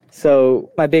So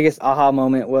my biggest aha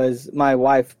moment was my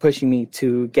wife pushing me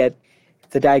to get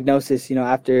the diagnosis,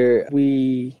 after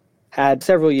we had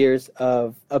several years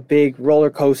of a big roller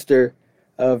coaster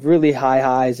of really high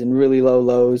highs and really low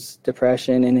lows,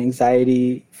 depression and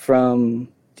anxiety from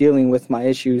dealing with my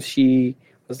issues. She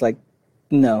was like,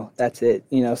 no, that's it.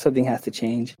 Something has to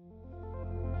change.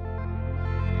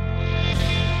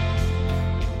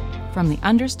 From the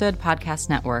Understood Podcast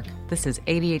Network, this is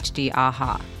ADHD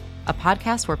Aha, a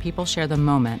podcast where people share the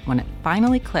moment when it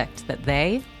finally clicked that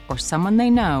they or someone they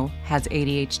know has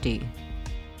ADHD.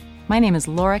 My name is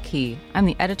Laura Key. I'm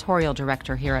the editorial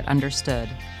director here at Understood.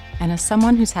 And as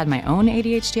someone who's had my own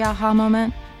ADHD aha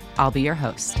moment, I'll be your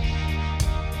host.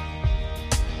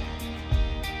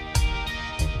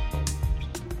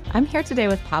 I'm here today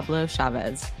with Pablo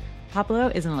Chavez. Pablo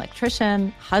is an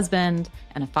electrician, husband,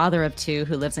 and a father of two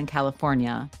who lives in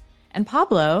California. And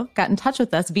Pablo got in touch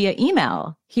with us via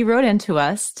email. He wrote into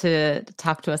us to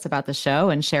talk to us about the show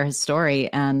and share his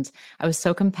story. And I was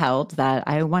so compelled that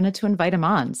I wanted to invite him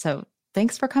on. So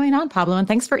thanks for coming on, Pablo, and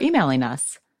thanks for emailing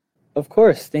us. Of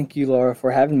course. Thank you, Laura,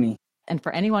 for having me. And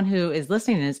for anyone who is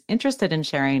listening and is interested in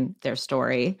sharing their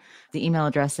story, the email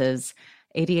address is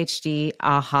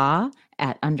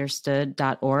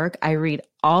adhdaha@understood.org. I read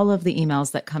all of the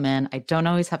emails that come in. I don't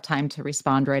always have time to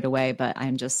respond right away, but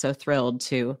I'm just so thrilled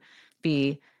to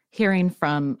be hearing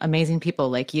from amazing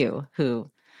people like you who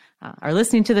are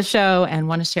listening to the show and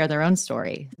want to share their own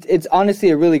story. It's honestly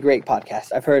a really great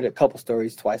podcast. I've heard a couple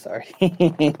stories twice already.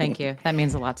 Thank you. That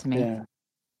means a lot to me. Yeah.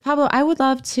 Pablo, I would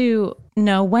love to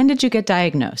know, when did you get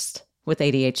diagnosed with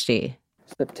ADHD?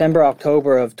 September,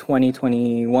 October of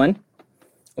 2021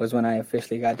 was when I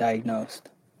officially got diagnosed.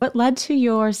 What led to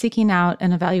your seeking out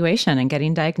an evaluation and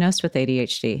getting diagnosed with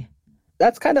ADHD?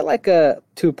 That's kind of like a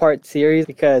two-part series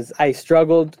because I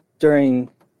struggled during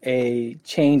a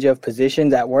change of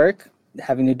positions at work,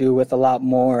 having to do with a lot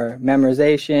more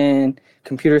memorization,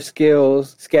 computer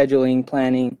skills, scheduling,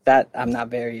 planning, that I'm not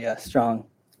very strong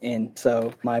in.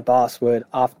 So my boss would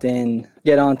often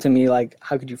get on to me like,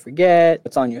 how could you forget?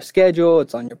 It's on your schedule.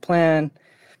 It's on your plan.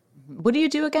 What do you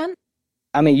do again?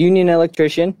 I'm a union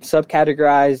electrician,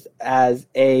 subcategorized as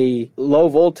a low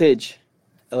voltage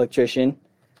electrician.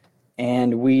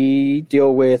 And we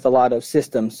deal with a lot of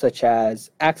systems such as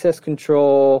access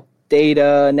control,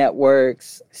 data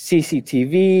networks,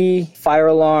 CCTV, fire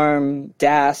alarm,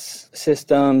 DAS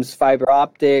systems, fiber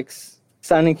optics,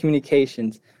 sound and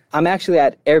communications. I'm actually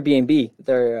at Airbnb,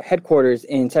 their headquarters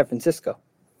in San Francisco.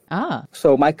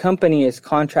 So my company is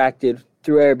contracted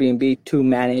through Airbnb to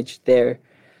manage their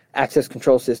access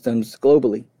control systems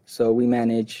globally. So we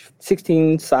manage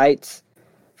 16 sites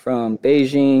from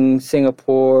Beijing,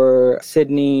 Singapore,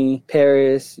 Sydney,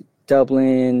 Paris,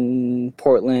 Dublin,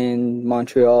 Portland,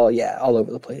 Montreal, all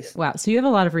over the place. Wow. So you have a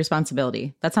lot of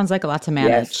responsibility. That sounds like a lot to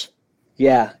manage. Yes.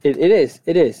 Yeah, it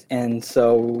is. And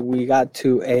so we got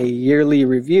to a yearly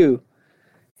review,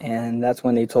 and that's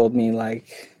when they told me,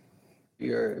 like,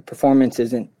 your performance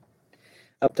isn't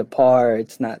up to par.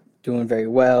 It's not doing very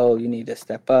well. You need to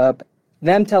step up.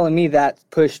 Them telling me that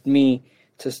pushed me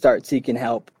to start seeking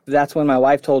help. That's when my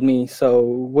wife told me, so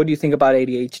what do you think about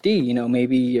ADHD?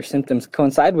 Maybe your symptoms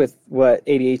coincide with what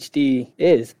ADHD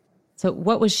is. So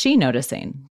what was she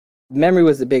noticing? Memory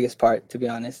was the biggest part, to be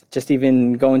honest. Just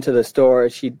even going to the store,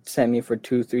 she'd send me for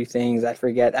 2-3 things. I'd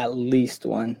forget at least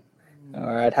one,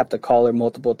 or I'd have to call her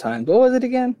multiple times. What was it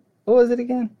again?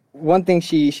 One thing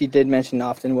she did mention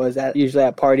often was that usually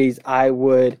at parties, I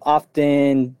would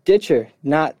often ditch her,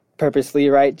 not purposely,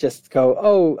 right? Just go,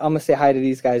 I'm going to say hi to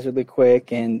these guys really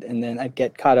quick. And then I'd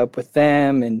get caught up with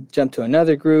them and jump to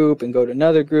another group and go to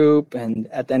another group. And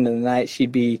at the end of the night,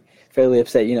 she'd be fairly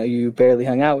upset. You barely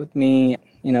hung out with me,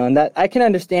 and that I can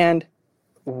understand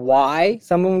why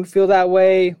someone would feel that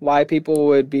way, why people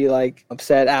would be like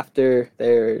upset after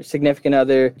their significant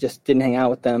other just didn't hang out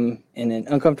with them in an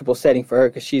uncomfortable setting for her,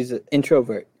 because she's an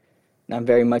introvert and I'm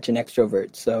very much an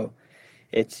extrovert. So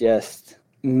it's just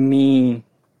me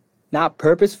not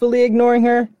purposefully ignoring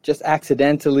her, just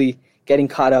accidentally getting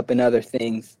caught up in other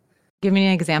things. Give me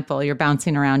an example. You're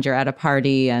bouncing around, you're at a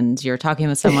party and you're talking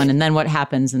with someone and then what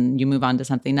happens and you move on to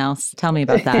something else? Tell me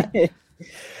about that.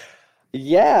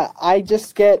 Yeah,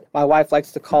 my wife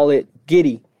likes to call it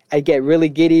giddy. I get really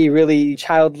giddy, really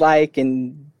childlike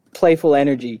and playful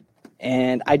energy.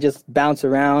 And I just bounce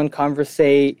around,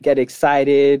 conversate, get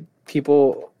excited.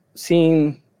 People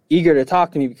seem eager to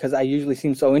talk to me because I usually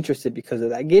seem so interested because of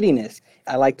that giddiness.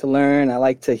 I like to learn. I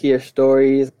like to hear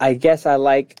stories. I guess I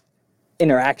like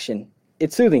interaction.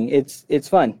 It's soothing. It's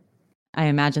fun. I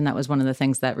imagine that was one of the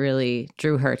things that really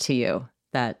drew her to you,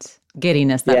 that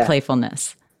giddiness, that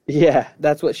playfulness. Yeah,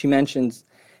 that's what she mentions.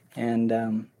 And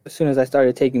as soon as I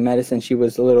started taking medicine, she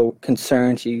was a little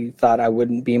concerned. She thought I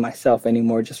wouldn't be myself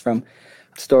anymore just from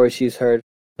stories she's heard.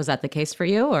 Was that the case for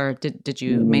you, or did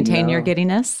you maintain your No.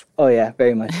 giddiness? Oh, yeah,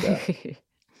 very much so.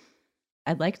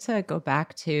 I'd like to go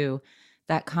back to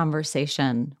that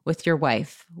conversation with your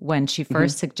wife when she Mhm.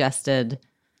 first suggested,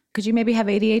 could you maybe have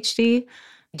ADHD?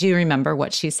 Do you remember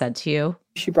what she said to you?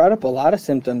 She brought up a lot of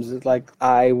symptoms. It's like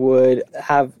I would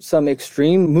have some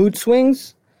extreme mood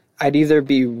swings. I'd either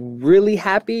be really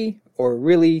happy or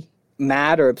really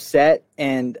mad or upset.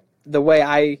 And the way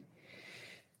I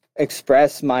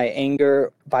express my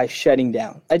anger by shutting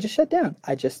down, I just shut down.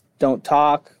 I just don't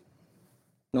talk,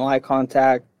 no eye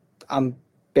contact. I'm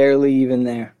barely even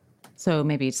there. So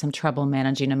maybe some trouble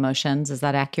managing emotions. Is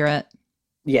that accurate?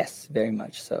 Yes, very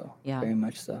much so. Yeah. Very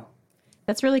much so.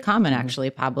 That's really common, actually,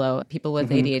 Pablo. People with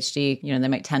Hmm. ADHD, they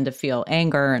might tend to feel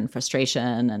anger and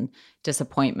frustration and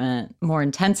disappointment more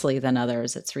intensely than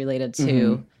others. It's related Hmm.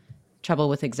 to trouble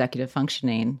with executive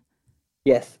functioning.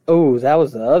 Yes. Oh, that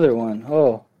was the other one.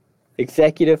 Oh,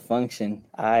 executive function.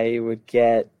 I would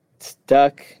get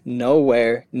stuck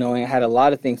nowhere, knowing I had a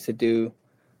lot of things to do,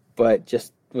 but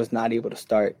just was not able to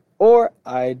start. Or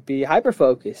I'd be hyper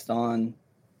focused on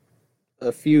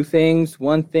a few things,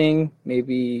 one thing,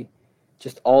 maybe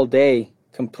just all day,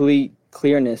 complete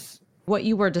clearness. What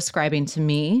you were describing to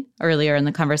me earlier in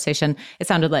the conversation, it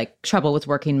sounded like trouble with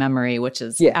working memory, which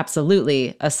is Yeah,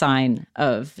 absolutely a sign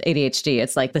of ADHD.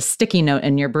 It's like the sticky note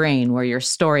in your brain where you're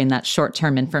storing that short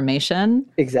term information.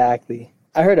 exactly.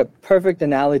 I heard a perfect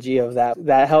analogy of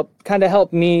that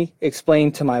helped me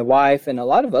explain to my wife and a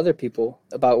lot of other people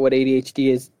about what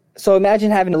ADHD is. So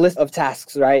imagine having a list of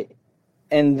tasks, right?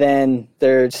 And then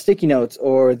their sticky notes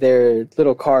or their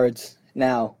little cards.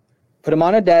 Now, put them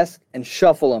on a desk and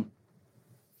shuffle them.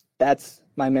 That's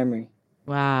my memory.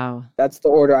 Wow. That's the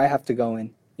order I have to go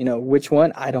in. Which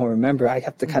one? I don't remember. I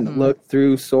have to kind of look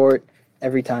through, sort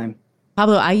every time.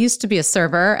 Pablo, I used to be a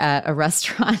server at a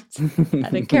restaurant,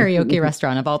 at a karaoke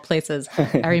restaurant of all places.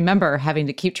 I remember having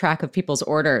to keep track of people's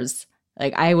orders.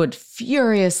 Like I would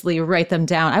furiously write them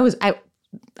down.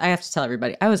 I have to tell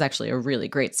everybody, I was actually a really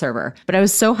great server, but I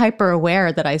was so hyper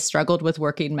aware that I struggled with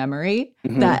working memory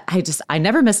that I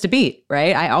never missed a beat,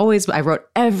 right? I wrote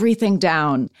everything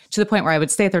down to the point where I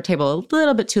would stay at their table a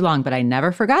little bit too long, but I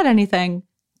never forgot anything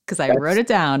because I wrote That's it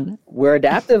down. We're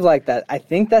adaptive like that. I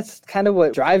think that's kind of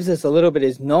what drives us a little bit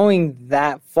is knowing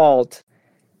that fault.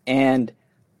 And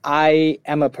I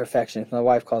am a perfectionist. My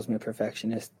wife calls me a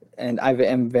perfectionist, and I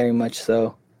am very much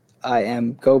so. I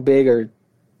am go big or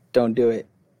don't do it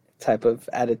type of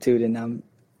attitude, and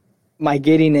my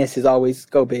giddiness is always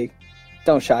go big,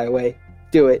 don't shy away,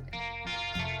 do it.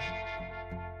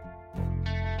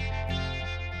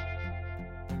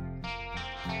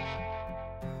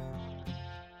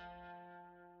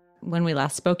 When we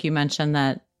last spoke, you mentioned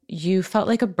that you felt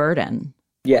like a burden.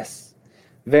 Yes,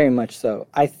 very much so.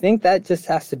 I think that just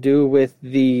has to do with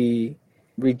the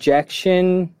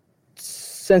rejection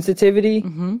sensitivity,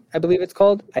 I believe it's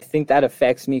called. I think that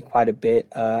affects me quite a bit.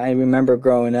 I remember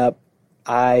growing up,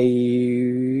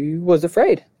 I was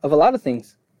afraid of a lot of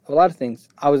things.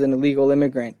 I was an illegal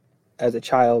immigrant as a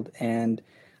child, and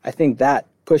I think that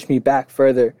pushed me back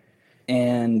further,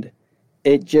 and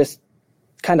it just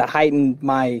kind of heightened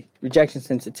my rejection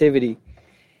sensitivity.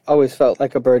 I always felt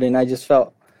like a burden. I just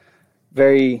felt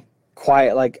very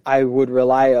quiet, like I would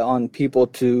rely on people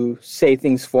to say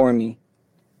things for me.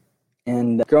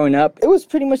 And growing up, it was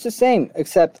pretty much the same,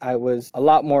 except I was a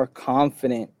lot more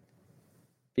confident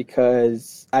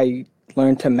because I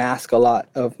learned to mask a lot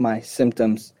of my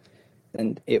symptoms,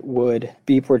 and it would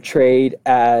be portrayed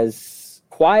as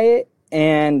quiet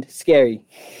and scary.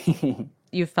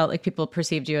 You felt like people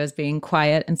perceived you as being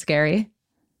quiet and scary.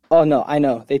 Oh, no, I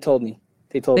know. They told me.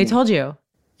 They told you.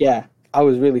 Yeah, I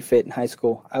was really fit in high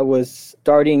school. I was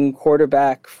starting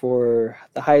quarterback for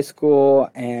the high school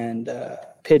and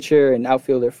pitcher and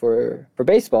outfielder for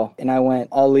baseball. And I went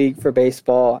all league for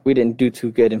baseball. We didn't do too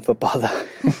good in football, though.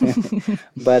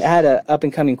 But I had an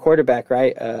up-and-coming quarterback,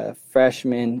 right, a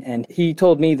freshman, and he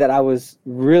told me that I was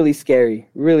really scary,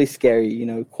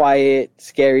 quiet,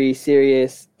 scary,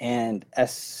 serious. And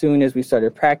as soon as we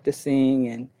started practicing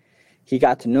and he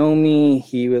got to know me,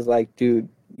 he was like, dude,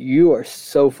 you are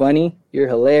so funny. You're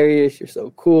hilarious. You're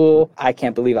so cool. I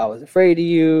can't believe I was afraid of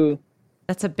you.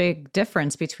 That's a big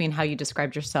difference between how you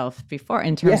described yourself before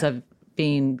in terms Yeah. of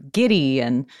being giddy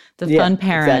and the Yeah, fun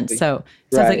parent. exactly. So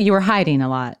it sounds like Right. you were hiding a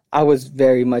lot. I was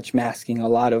very much masking a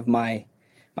lot of my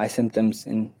symptoms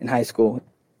in high school.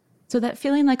 So that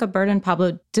feeling like a burden,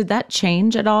 Pablo, did that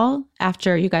change at all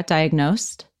after you got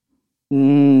diagnosed?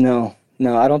 No,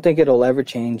 No, I don't think it'll ever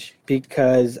change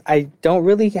because I don't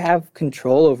really have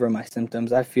control over my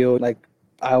symptoms. I feel like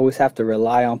I always have to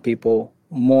rely on people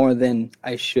more than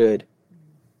I should.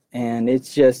 And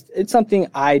it's something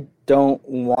I don't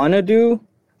want to do.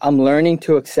 I'm learning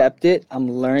to accept it. I'm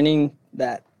learning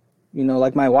that,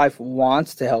 like my wife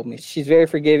wants to help me. She's very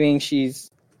forgiving.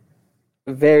 She's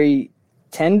very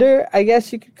tender, I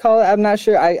guess you could call it. I'm not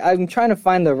sure. I'm trying to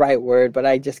find the right word, but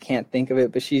I just can't think of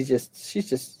it. But she's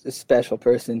just a special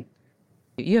person.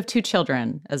 You have 2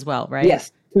 children as well, right?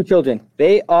 Yes, 2 children.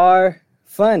 They are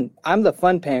fun. I'm the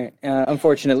fun parent,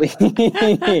 unfortunately.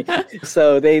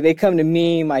 So they come to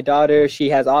me. My daughter, she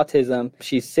has autism.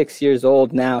 She's 6 years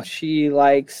old now. She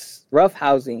likes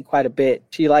roughhousing quite a bit.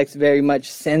 She likes very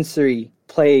much sensory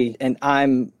play, and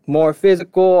I'm more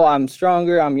physical. I'm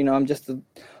stronger. I'm just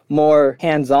more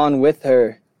hands-on with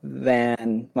her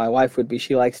than my wife would be.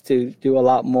 She likes to do a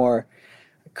lot more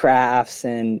crafts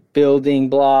and building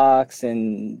blocks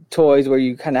and toys where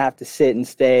you kind of have to sit and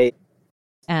stay.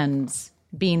 And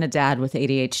being a dad with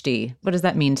ADHD, what does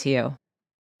that mean to you?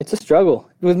 It's a struggle.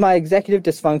 With my executive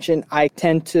dysfunction, I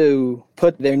tend to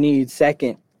put their needs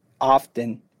second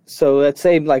often. So let's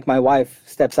say like my wife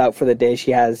steps out for the day.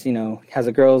 She has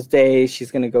a girls' day. She's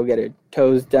going to go get her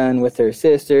toes done with her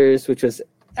sisters, which was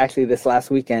actually this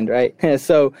last weekend, right?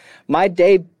 So my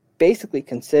day basically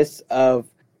consists of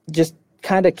just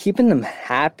kind of keeping them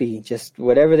happy, just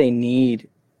whatever they need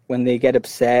when they get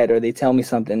upset or they tell me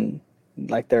something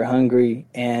like they're hungry.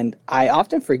 And I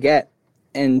often forget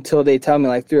until they tell me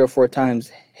like 3 or 4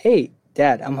 times, "Hey,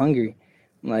 Dad, I'm hungry."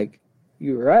 I'm like,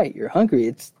 "You're right, you're hungry.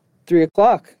 It's 3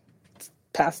 o'clock. It's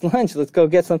past lunch. Let's go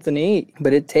get something to eat."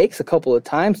 But it takes a couple of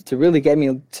times to really get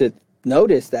me to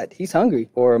notice that he's hungry,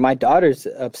 or my daughter's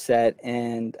upset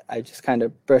and I just kind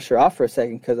of brush her off for a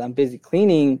second because I'm busy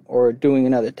cleaning or doing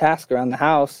another task around the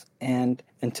house. And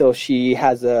until she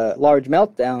has a large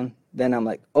meltdown, then I'm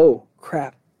like, "Oh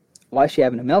crap, why is she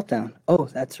having a meltdown? Oh,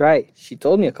 that's right, she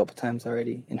told me a couple times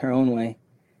already in her own way."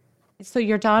 So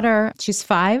your daughter, she's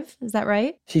 5, is that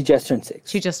right? She just turned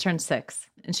 6. She just turned 6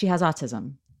 and she has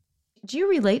autism. Do you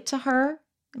relate to her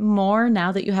more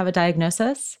now that you have a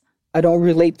diagnosis? I don't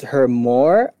relate to her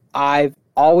more. I've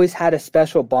always had a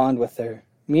special bond with her.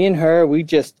 Me and her, we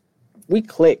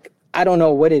click. I don't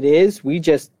know what it is.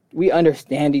 We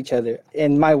understand each other.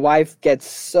 And my wife gets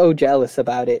so jealous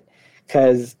about it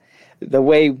because the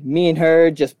way me and her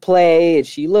just play, and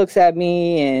she looks at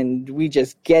me and we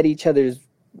just get each other's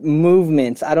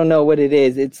movements. I don't know what it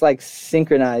is. It's like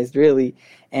synchronized, really.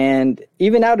 And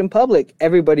even out in public,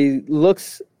 everybody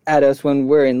looks at us when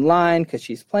we're in line because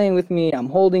she's playing with me. I'm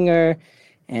holding her.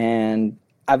 And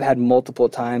I've had multiple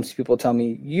times people tell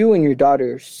me, "You and your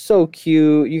daughter are so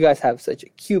cute. You guys have such a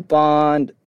cute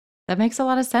bond." That makes a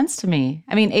lot of sense to me.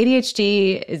 I mean,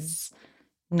 ADHD is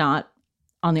not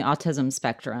on the autism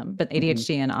spectrum, but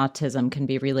ADHD and autism can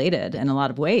be related in a lot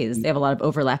of ways. They have a lot of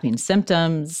overlapping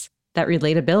symptoms. That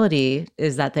relatability,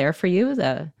 is that there for you?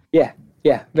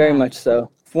 Yeah, very much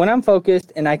so. When I'm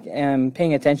focused and I am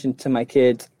paying attention to my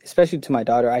kids, especially to my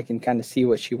daughter, I can kind of see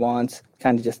what she wants,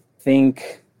 kind of just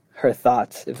think her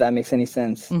thoughts, if that makes any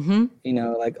sense.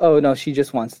 Like, "Oh, no, she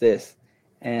just wants this."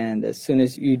 And as soon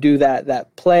as you do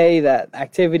that play, that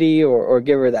activity, or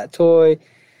give her that toy,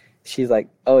 she's like,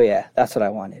 "Oh, yeah, that's what I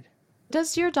wanted."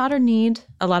 Does your daughter need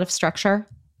a lot of structure?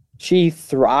 She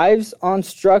thrives on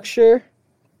structure,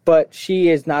 but she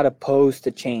is not opposed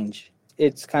to change.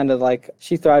 It's kind of like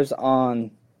she thrives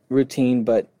on routine,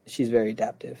 but she's very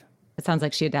adaptive. It sounds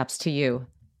like she adapts to you.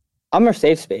 I'm her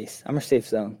safe space. I'm her safe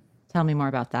zone. Tell me more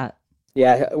about that.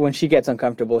 Yeah, when she gets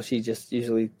uncomfortable, she just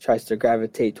usually tries to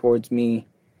gravitate towards me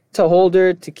to hold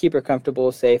her, to keep her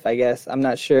comfortable, safe, I guess. I'm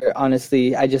not sure,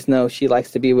 honestly. I just know she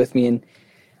likes to be with me in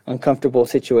uncomfortable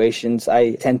situations.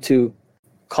 I tend to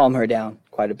calm her down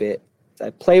quite a bit.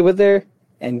 I play with her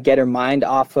and get her mind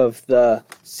off of the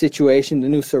situation, the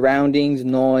new surroundings,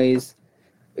 noise,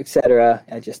 etc.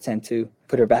 I just tend to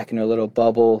put her back in her little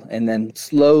bubble and then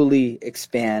slowly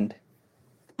expand.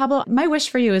 Pablo, my wish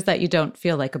for you is that you don't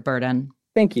feel like a burden.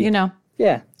 Thank you. You know?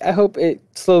 Yeah, I hope it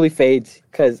slowly fades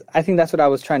because I think that's what I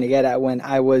was trying to get at when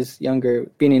I was younger,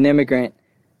 being an immigrant,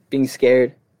 being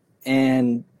scared.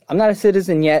 And I'm not a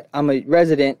citizen yet. I'm a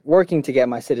resident working to get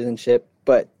my citizenship.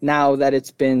 But now that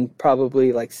it's been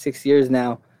probably like 6 years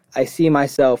now, I see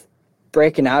myself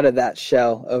breaking out of that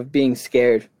shell of being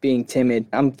scared, being timid.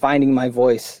 I'm finding my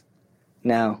voice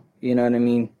now, you know what I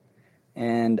mean?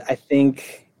 And I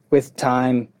think with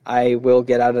time, I will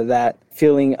get out of that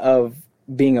feeling of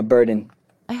being a burden.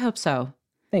 I hope so.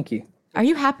 Thank you. Are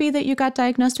you happy that you got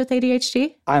diagnosed with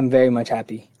ADHD? I'm very much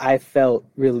happy. I felt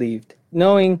relieved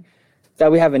knowing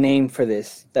that we have a name for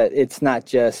this, that it's not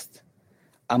just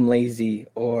I'm lazy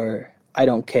or I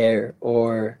don't care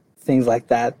or things like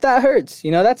that. That hurts,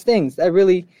 that stings. That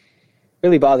really,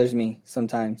 really bothers me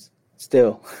sometimes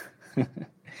still.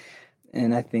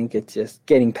 And I think it's just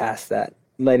getting past that,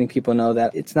 letting people know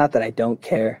that it's not that I don't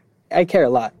care. I care a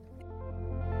lot.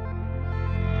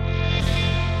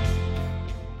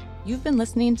 You've been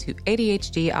listening to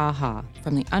ADHD Aha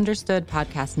from the Understood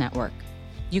Podcast Network.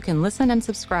 You can listen and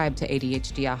subscribe to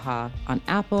ADHD Aha on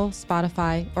Apple,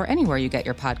 Spotify, or anywhere you get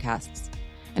your podcasts.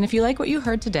 And if you like what you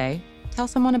heard today, tell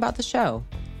someone about the show.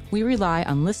 We rely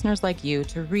on listeners like you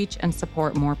to reach and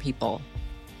support more people.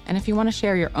 And if you want to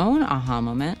share your own aha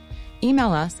moment,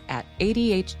 email us at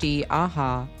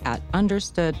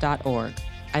adhdaha@understood.org.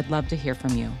 I'd love to hear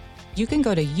from you. You can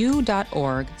go to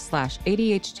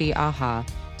u.org/ADHDaha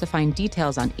to find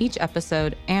details on each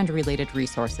episode and related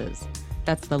resources.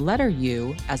 That's the letter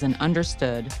U as in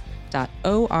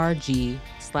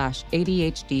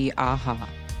understood.org/ADHDaha.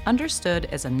 Understood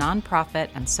is a nonprofit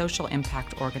and social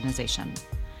impact organization.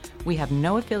 We have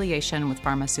no affiliation with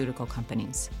pharmaceutical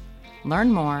companies.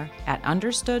 Learn more at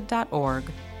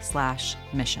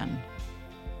understood.org/mission.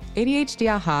 ADHD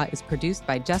Aha is produced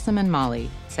by Jessamine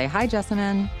Molly. Say hi,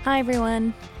 Jessamine. Hi,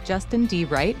 everyone. Justin D.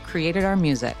 Wright created our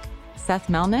music. Seth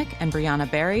Melnick and Brianna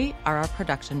Berry are our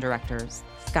production directors.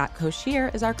 Scott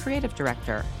Koshier is our creative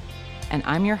director. And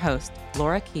I'm your host,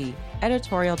 Laura Key,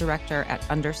 editorial director at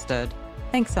Understood.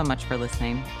 Thanks so much for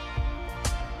listening.